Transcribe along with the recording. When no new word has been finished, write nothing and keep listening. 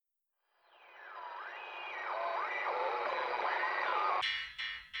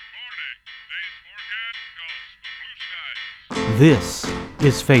This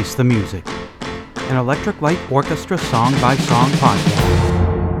is Face the Music, an Electric Light Orchestra song-by-song podcast.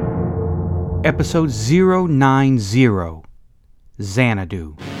 Episode 090,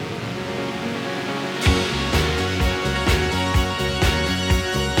 Xanadu.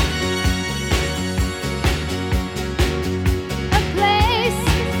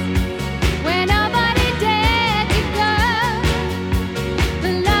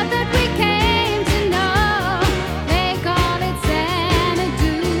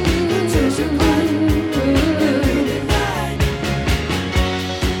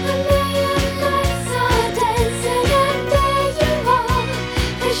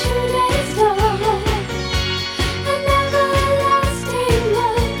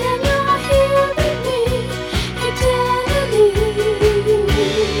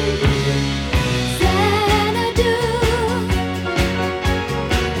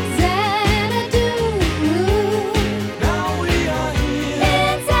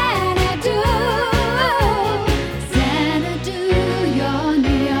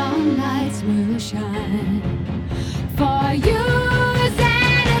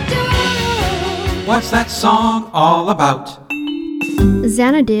 What's that song all about?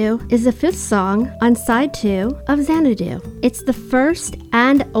 Xanadu is the fifth song on side 2 of Xanadu. It's the first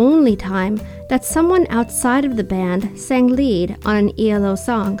and only time that someone outside of the band sang lead on an ELO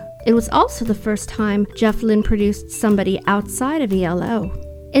song. It was also the first time Jeff Lynne produced somebody outside of ELO.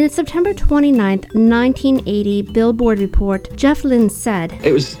 In a September 29, 1980 Billboard report, Jeff Lynne said,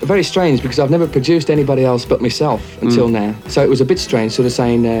 "It was very strange because I've never produced anybody else but myself until now. So it was a bit strange sort of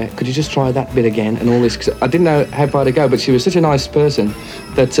saying, could you just try that bit again and all this? Cause I didn't know how far to go, but she was such a nice person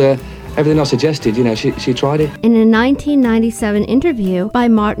that everything I suggested, she tried it." In a 1997 interview by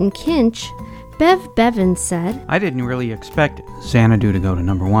Martin Kinch, Bev Bevan said, "I didn't really expect Xanadu to go to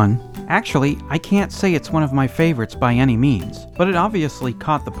number 1. Actually, I can't say it's one of my favorites by any means, but it obviously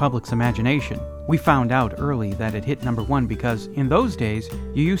caught the public's imagination. We found out early that it hit number 1 because in those days,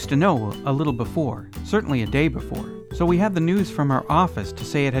 you used to know a little before, certainly a day before. So we had the news from our office to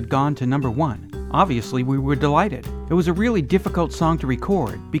say it had gone to number 1. Obviously, we were delighted. It was a really difficult song to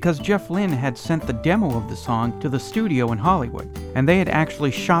record because Jeff Lynne had sent the demo of the song to the studio in Hollywood, and they had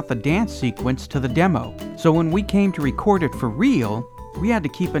actually shot the dance sequence to the demo. So when we came to record it for real, we had to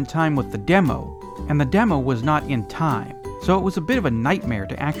keep in time with the demo, and the demo was not in time. So it was a bit of a nightmare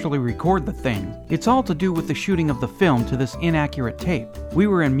to actually record the thing. It's all to do with the shooting of the film to this inaccurate tape. We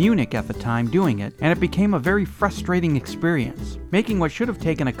were in Munich at the time doing it, and it became a very frustrating experience. Making what should have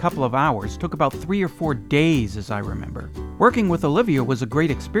taken a couple of hours took about 3 or 4 days, as I remember. Working with Olivia was a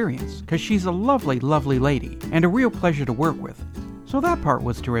great experience, because she's a lovely, lovely lady, and a real pleasure to work with. So that part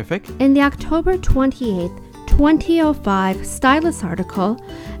was terrific." In the October 28, 2005 Stylus article,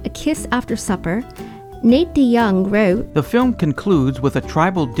 A Kiss After Supper, Nate DeYoung wrote, "The film concludes with a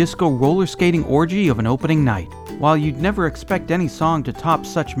tribal disco roller skating orgy of an opening night. While you'd never expect any song to top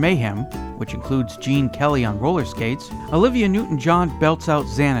such mayhem, which includes Gene Kelly on roller skates, Olivia Newton-John belts out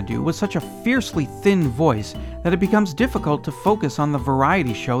Xanadu with such a fiercely thin voice that it becomes difficult to focus on the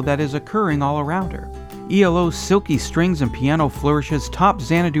variety show that is occurring all around her. ELO's silky strings and piano flourishes top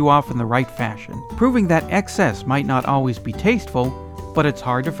Xanadu off in the right fashion, proving that excess might not always be tasteful, but it's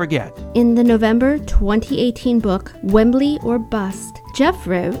hard to forget." In the November 2018 book, Wembley or Bust, Jeff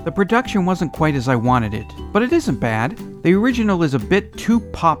wrote, "The production wasn't quite as I wanted it, but it isn't bad. The original is a bit too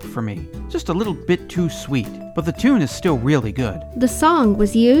pop for me, just a little bit too sweet, but the tune is still really good." The song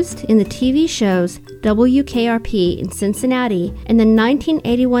was used in the TV shows WKRP in Cincinnati in the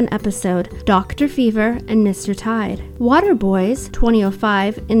 1981 episode Dr. Fever and Mr. Tide, Waterboys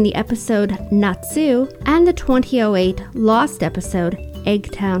 2005 in the episode Natsu, and the 2008 Lost episode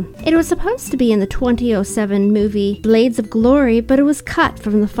Eggtown. It was supposed to be in the 2007 movie Blades of Glory, but it was cut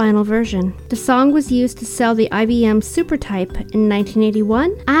from the final version. The song was used to sell the IBM SuperType in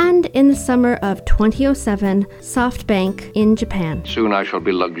 1981 and in the summer of 2007 SoftBank in Japan. "Soon I shall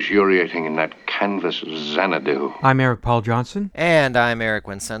be luxuriating in that canvas Xanadu." I'm Eric Paul Johnson. And I'm Eric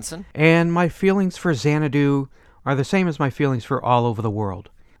Winsenson. And my feelings for Xanadu are the same as my feelings for All Over the World.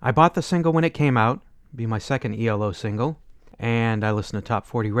 I bought the single when it came out, be my second ELO single, and I listened to Top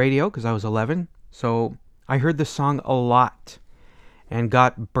 40 Radio because I was 11, so I heard this song a lot and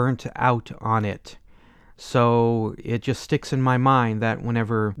got burnt out on it. So it just sticks in my mind that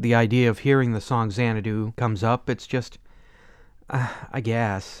whenever the idea of hearing the song Xanadu comes up, it's just, I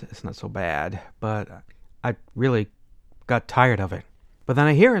guess, it's not so bad, but I really got tired of it. But then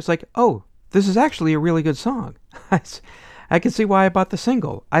I hear it, it's like, oh, this is actually a really good song. I can see why I bought the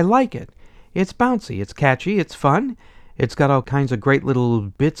single. I like it. It's bouncy, it's catchy, it's fun. It's got all kinds of great little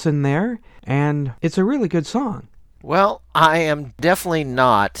bits in there, and it's a really good song. Well, I am definitely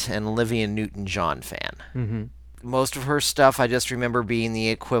not an Olivia Newton-John fan. Mm-hmm. Most of her stuff I just remember being the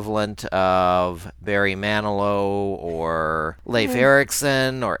equivalent of Barry Manilow or Leif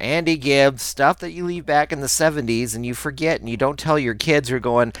Erikson or Andy Gibb, stuff that you leave back in the 70s and you forget and you don't tell your kids who are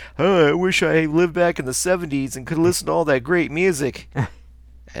going, oh, I wish I lived back in the 70s and could listen to all that great music.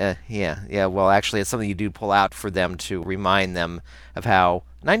 Yeah, well, actually, it's something you do pull out for them to remind them of how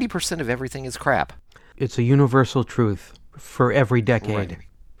 90% of everything is crap. It's a universal truth for every decade. Right.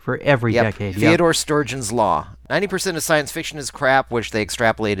 For every decade. Theodore Sturgeon's law. 90% of science fiction is crap, which they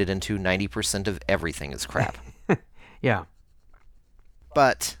extrapolated into 90% of everything is crap. Yeah.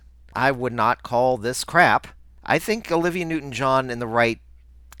 But I would not call this crap. I think Olivia Newton-John in the right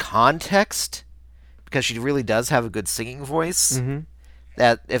context, because she really does have a good singing voice,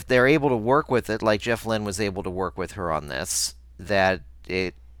 that if they're able to work with it, like Jeff Lynne was able to work with her on this, that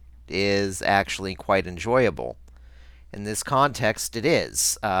it is actually quite enjoyable. In this context, it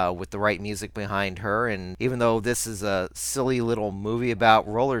is, with the right music behind her. And even though this is a silly little movie about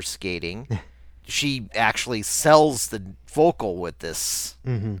roller skating, she actually sells the vocal with this.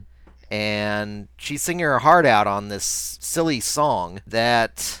 Mm-hmm. And she's singing her heart out on this silly song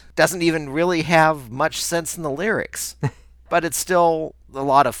that doesn't even really have much sense in the lyrics. But it's still a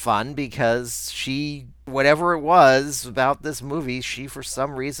lot of fun because she, whatever it was about this movie, she for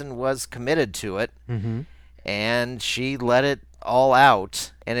some reason was committed to it. Mm-hmm. And she let it all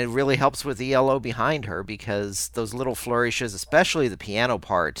out, and it really helps with ELO behind her because those little flourishes, especially the piano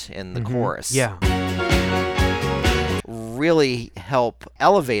part in the chorus, really help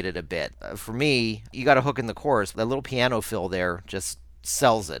elevate it a bit. For me, you got a hook in the chorus. That little piano fill there just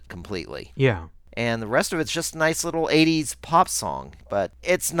sells it completely. Yeah. And the rest of it's just a nice little 80s pop song, but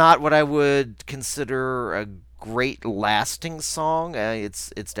it's not what I would consider a great lasting song.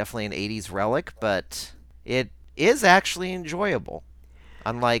 It's definitely an 80s relic, but it is actually enjoyable,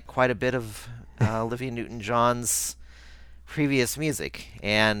 unlike quite a bit of Olivia Newton-John's previous music.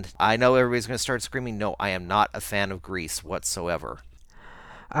 And I know everybody's going to start screaming, no, I am not a fan of Grease whatsoever.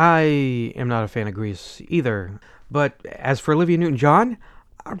 I am not a fan of Grease either. But as for Olivia Newton-John,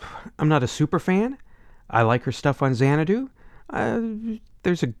 I'm not a super fan. I like her stuff on Xanadu.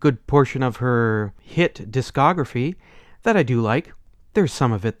 There's a good portion of her hit discography that I do like. There's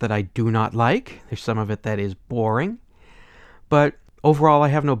some of it that I do not like. There's some of it that is boring. But overall, I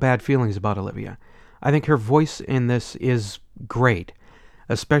have no bad feelings about Olivia. I think her voice in this is great,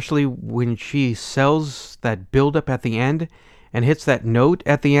 especially when she sells that build-up at the end and hits that note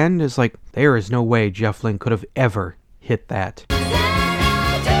at the end. It's like, there is no way Jeff Lynne could have ever hit that.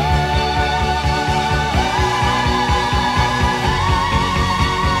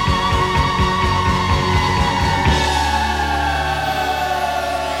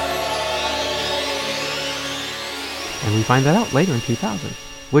 And we find that out later in 2000,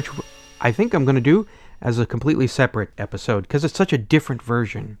 which I think I'm going to do as a completely separate episode because it's such a different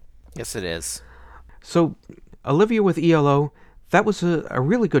version. Yes, it is. So Olivia with ELO, that was a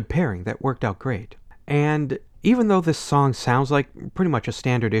really good pairing. That worked out great. And even though this song sounds like pretty much a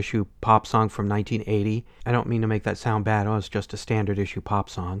standard issue pop song from 1980, I don't mean to make that sound bad. Oh, it's just a standard issue pop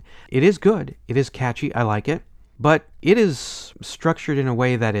song. It is good. It is catchy. I like it. But it is structured in a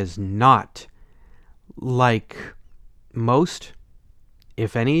way that is not like most,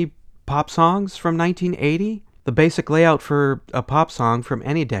 if any, pop songs from 1980. The basic layout for a pop song from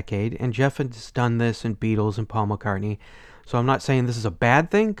any decade, and Jeff has done this in Beatles and Paul McCartney, so I'm not saying this is a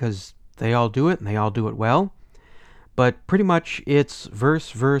bad thing, because they all do it, and they all do it well, but pretty much it's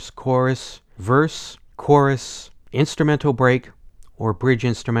verse, chorus, instrumental break, or bridge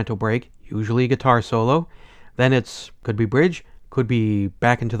instrumental break, usually a guitar solo, then it's, could be bridge, could be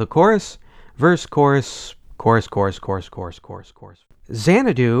back into the chorus, verse, chorus, chorus.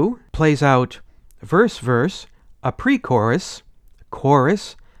 Xanadu plays out verse, a pre-chorus,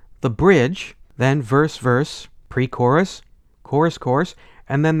 chorus, the bridge, then verse, pre-chorus, chorus,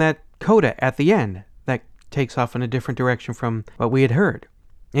 and then that coda at the end that takes off in a different direction from what we had heard.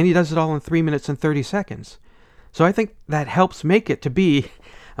 And he does it all in 3 minutes and 30 seconds. So I think that helps make it to be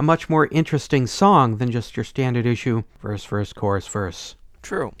a much more interesting song than just your standard issue verse, chorus, verse.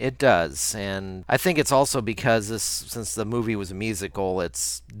 True, it does, and I think it's also because since the movie was a musical,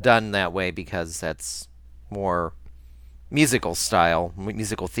 it's done that way because that's more musical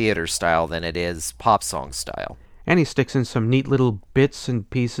theater style than it is pop song style. And he sticks in some neat little bits and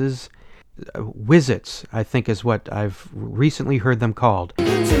pieces. Wizards, I think is what I've recently heard them called.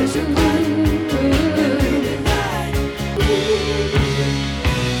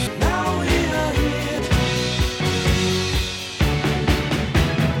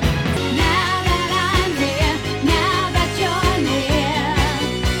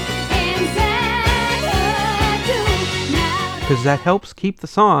 because that helps keep the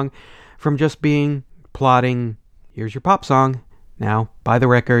song from just being plodding, here's your pop song, now buy the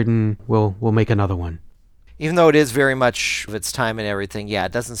record and we'll make another one. Even though it is very much of its time and everything, yeah,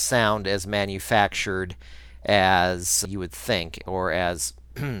 it doesn't sound as manufactured as you would think, or as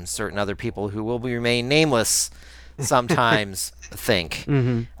certain other people who will remain nameless sometimes think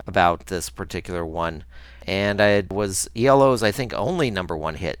about this particular one. And it was ELO's, I think, only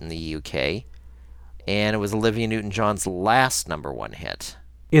 #1 hit in the UK, and it was Olivia Newton-John's last #1 hit.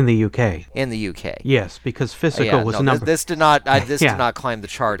 In the UK. In the UK. Yes, because Physical was number... This did not did not climb the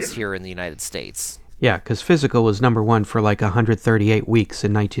charts here in the United States. Yeah, because Physical was #1 for like 138 weeks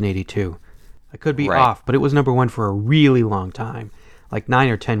in 1982. I could be off, but it was #1 for a really long time. Like 9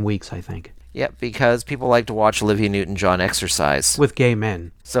 or 10 weeks, I think. Yeah, because people like to watch Olivia Newton-John exercise. With gay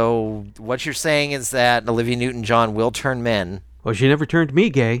men. So what you're saying is that Olivia Newton-John will turn men. Well, she never turned me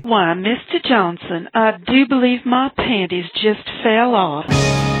gay. Why, Mr. Johnson, I do believe my panties just fell off.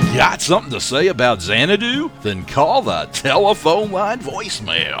 Got something to say about Xanadu? Then call the telephone line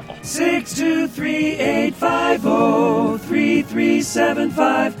voicemail.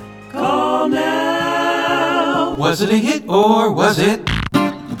 623-850-3375. Call now. Was it a hit or was it?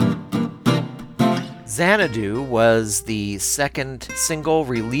 Xanadu was the second single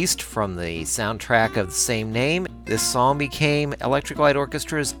released from the soundtrack of the same name. This song became Electric Light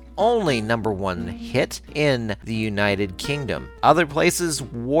Orchestra's only #1 hit in the United Kingdom. Other places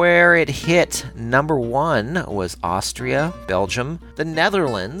where it hit #1 was Austria, Belgium, the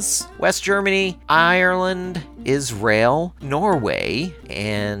Netherlands, West Germany, Ireland, Israel, Norway,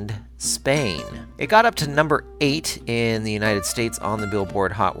 and Spain. It got up to #8 in the United States on the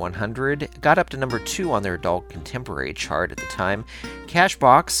Billboard Hot 100. It got up to #2 on their adult contemporary chart at the time.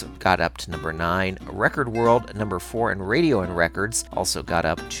 Cashbox got up to #9. Record World #4, and Radio and Records also got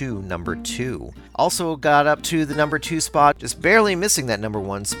up to #2. Also got up to the #2 spot, just barely missing that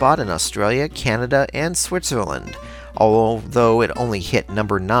 #1 spot in Australia, Canada, and Switzerland. Although it only hit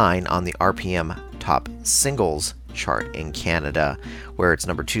 #9 on the RPM Top Singles chart in Canada, where its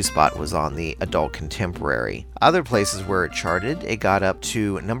 #2 spot was on the adult contemporary. Other places where it charted, it got up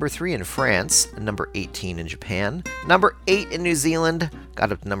to #3 in France, #18 in Japan, #8 in New Zealand,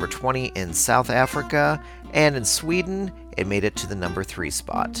 got up to #20 in South Africa, and in Sweden, it made it to the #3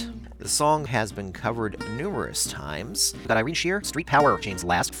 spot. The song has been covered numerous times. We've got Irene Shear, Street Power, James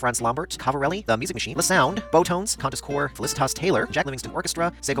Last, Franz Lambert, Cavarelli, The Music Machine, LaSound, Bowtones, Contis Core, Felicitas Taylor, Jack Livingston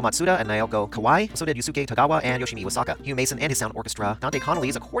Orchestra, Seiko Matsuda and Naoko Kawai. So did Yusuke Tagawa and Yoshimi Iwasaka. Hugh Mason and his sound orchestra, Dante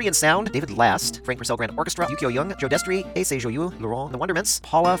Connolly's accordion sound, David Last, Frank Purcell Grand Orchestra, Yukio Young, Joe Destry, Ace Joyu, Laurent, The Wonderments,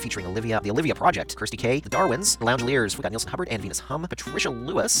 Paula featuring Olivia, The Olivia Project, Kirsty K, The Darwins, The Loungeliers, We've got Nielsen Hubbard and Venus Hum, Patricia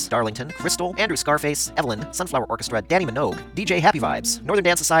Lewis, Darlington, Crystal, Andrew Scarface, Evelyn, Sunflower Orchestra, Danny Minogue, DJ Happy Vibes, Northern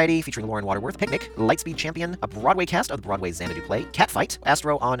Dance Society featuring Lauren Waterworth, Picnic, Lightspeed Champion, a Broadway cast of the Broadway Xanadu play, Catfight,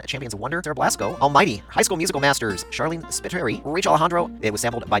 Astro on Champions of Wonder, Sarah Blasco, Almighty, High School Musical Masters, Charlene Spiteri, Rachel Alejandro. It was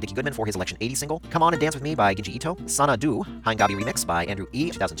sampled by Dickie Goodman for his Election 80 single, Come On and Dance With Me by Ginji Ito, Sana Do, Haingabi remix by Andrew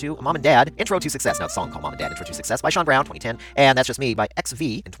E. 2002, Mom and Dad, Intro to Success, now it's a song called Mom and Dad, Intro to Success by Sean Brown, 2010, and That's Just Me by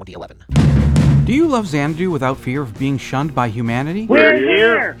XV in 2011. Do you love Xanadu without fear of being shunned by humanity? We're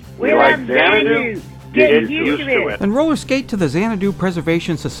here! We like Xanadu! Get used to it! Then roller skate to the Xanadu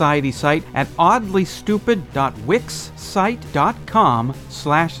Preservation Society site at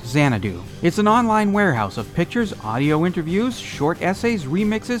oddlystupid.wixsite.com/Xanadu. It's an online warehouse of pictures, audio interviews, short essays,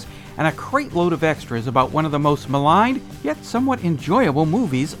 remixes, and a crate load of extras about one of the most maligned, yet somewhat enjoyable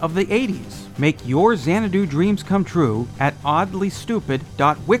movies of the 80s. Make your Xanadu dreams come true at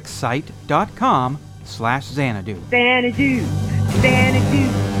oddlystupid.wixsite.com/Xanadu. Xanadu! Xanadu! Xanadu!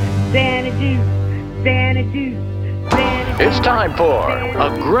 Xanadu! Xanadu! It's time for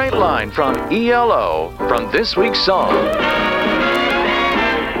a great line from ELO from this week's song.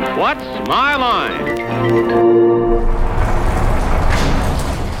 What's my line?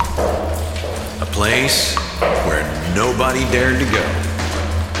 A place where nobody dared to go.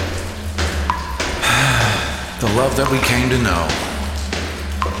 The love that we came to know.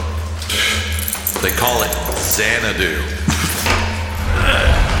 They call it Xanadu.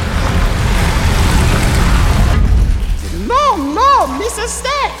 No, Mrs.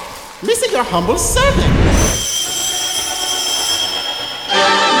 Stack. Listen, your humble servant.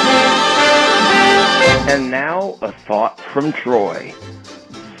 And now a thought from Troy.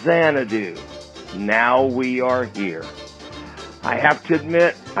 Xanadu. Now we are here. I have to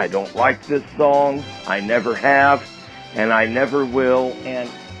admit, I don't like this song. I never have, and I never will. And,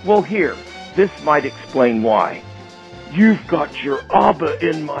 well, here, this might explain why. You've got your ABBA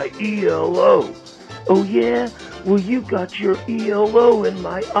in my ELO. Oh, yeah? Well, you got your ELO in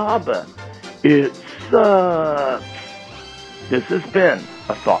my ABBA. It sucks. This has been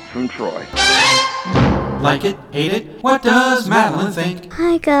A Thought from Troy. Like it? Hate it? What does Madeline think?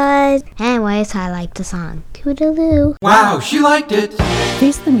 Hi, guys. Anyways, I like the song. Toodaloo. Wow, she liked it!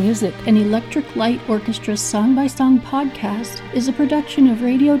 Face the Music, an Electric Light Orchestra song-by-song podcast, is a production of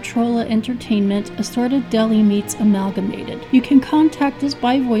Radio Trolla Entertainment, Assorted Deli Meats Amalgamated. You can contact us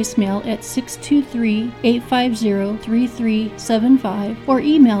by voicemail at 623-850-3375 or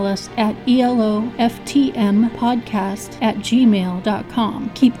email us at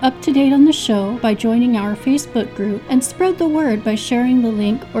eloftmpodcast@gmail.com. Keep up to date on the show by joining our Facebook group and spread the word by sharing the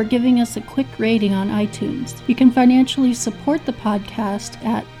link or giving us a quick rating on iTunes. You can financially support the podcast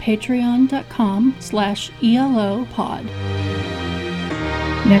at patreon.com/ELOpod.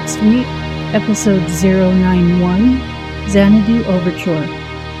 Next week, episode 091, Xanadu Overture.